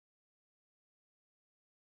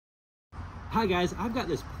Hi guys, I've got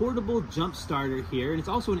this portable jump starter here, and it's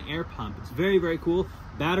also an air pump. It's very, very cool.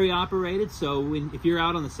 Battery operated, so if you're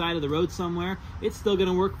out on the side of the road somewhere, it's still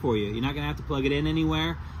gonna work for you. You're not gonna have to plug it in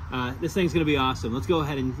anywhere. This thing's gonna be awesome. Let's go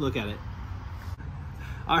ahead and look at it.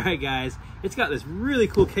 All right guys, it's got this really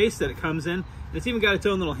cool case that it comes in. It's even got its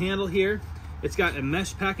own little handle here. It's got a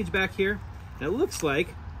mesh package back here. And it looks like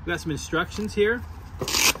we've got some instructions here.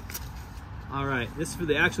 All right, this is for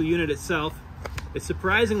the actual unit itself. It's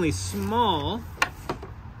surprisingly small,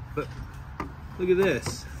 but look at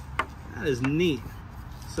this. That is neat.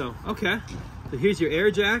 So, okay. So here's your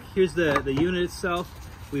air jack. Here's the unit itself.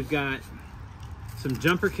 We've got some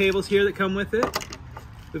jumper cables here that come with it.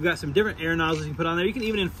 We've got some different air nozzles you can put on there. You can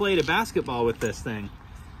even inflate a basketball with this thing.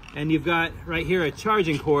 And you've got right here a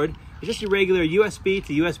charging cord. It's just your regular USB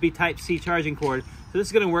to USB Type-C charging cord. So this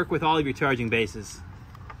is gonna work with all of your charging bases.